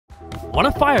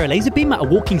Want to fire a laser beam at a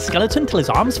walking skeleton till his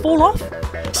arms fall off?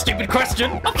 Stupid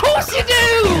question. Of course you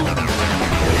do!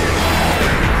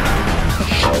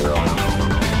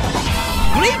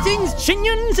 Greetings,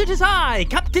 Chinions, it is I,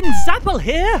 Captain Zappl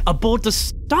here, aboard the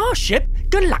starship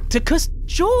Galacticus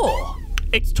Jaw.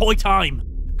 It's toy time.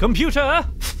 Computer,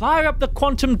 fire up the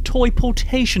quantum toy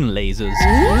portation lasers.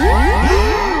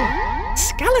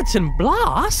 Skeleton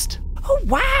blast? Oh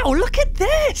wow, look at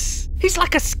this! He's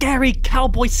like a scary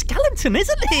cowboy skeleton,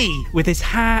 isn't he? With his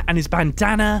hat and his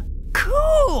bandana.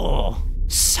 Cool!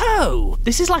 So,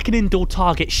 this is like an indoor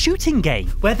target shooting game,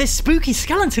 where this spooky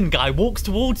skeleton guy walks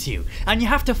towards you, and you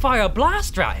have to fire a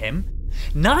blaster at him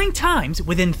 9 times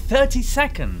within 30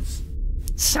 seconds.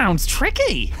 Sounds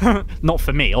tricky! Not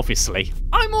for me, obviously.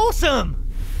 I'm awesome!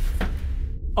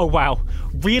 Oh wow,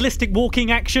 realistic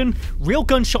walking action, real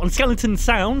gunshot and skeleton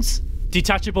sounds,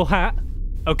 detachable hat.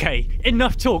 Okay,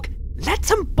 enough talk,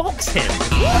 let's unbox him!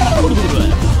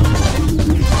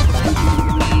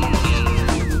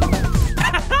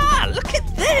 Look at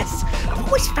this! I've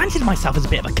always fancied myself as a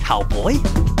bit of a cowboy.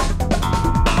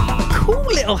 Cool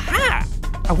little hat!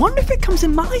 I wonder if it comes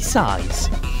in my size.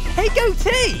 Hey,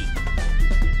 Goatee!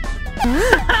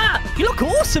 You look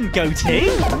awesome, Goatee!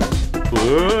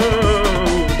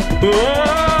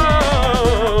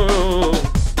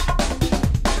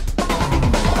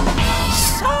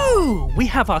 So, we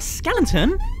have our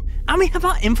skeleton, and we have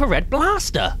our infrared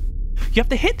blaster. You have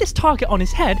to hit this target on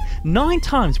his head 9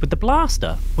 times with the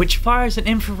blaster, which fires an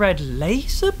infrared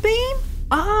laser beam?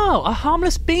 Oh, a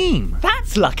harmless beam.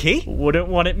 That's lucky. Wouldn't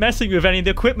want it messing with any of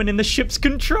the equipment in the ship's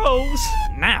controls.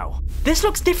 Now, this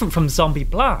looks different from Zombie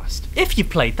Blast, if you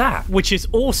played that, which is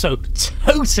also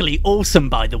totally awesome,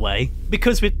 by the way.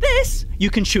 Because with this, you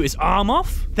can shoot his arm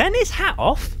off, then his hat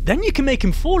off, then you can make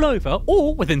him fall over,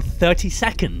 all within 30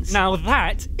 seconds. Now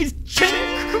that is just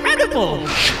incredible!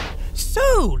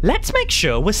 So, let's make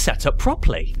sure we're set up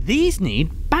properly. These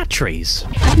need batteries.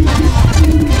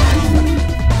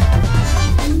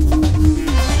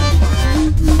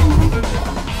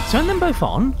 Turn them both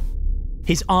on.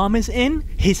 His arm is in,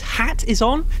 his hat is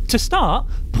on. To start,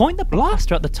 point the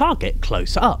blaster at the target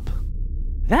close up.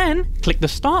 Then, click the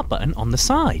start button on the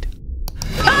side.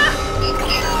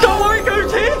 Ah! Don't worry,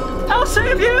 Goatee! I'll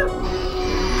save you!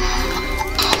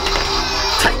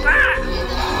 Take that!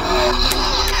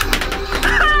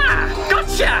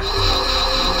 Gotcha!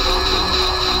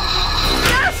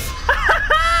 Yes!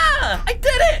 I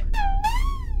did it!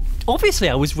 Obviously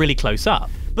I was really close up,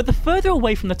 but the further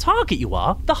away from the target you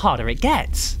are, the harder it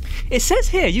gets. It says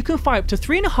here you can fire up to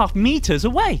 3.5 meters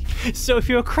away. So if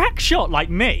you're a crack shot like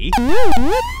me...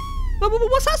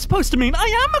 What's that supposed to mean?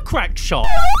 I am a crack shot!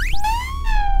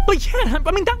 But yeah,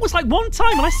 I mean that was like one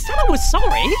time and I said I was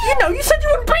sorry. You know, you said you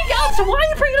wouldn't bring it up, so why are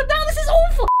you bringing it up now? This is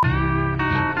awful!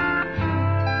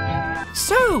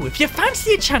 So, if you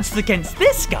fancy your chances against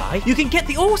this guy, you can get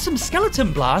the awesome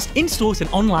Skeleton Blast in stores and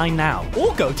online now,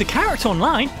 or go to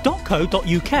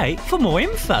characteronline.co.uk for more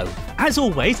info. As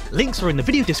always, links are in the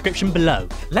video description below.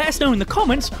 Let us know in the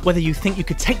comments whether you think you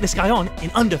could take this guy on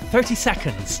in under 30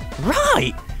 seconds.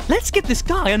 Right, let's give this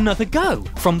guy another go,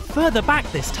 from further back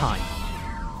this time.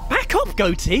 Back off,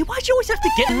 Goatee, why'd you always have to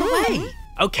get in the way?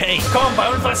 Okay, come on,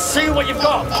 Bones, let's see what you've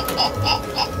got.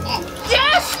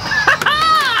 Yes!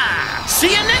 See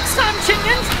you next time,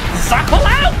 Chinions! Zappl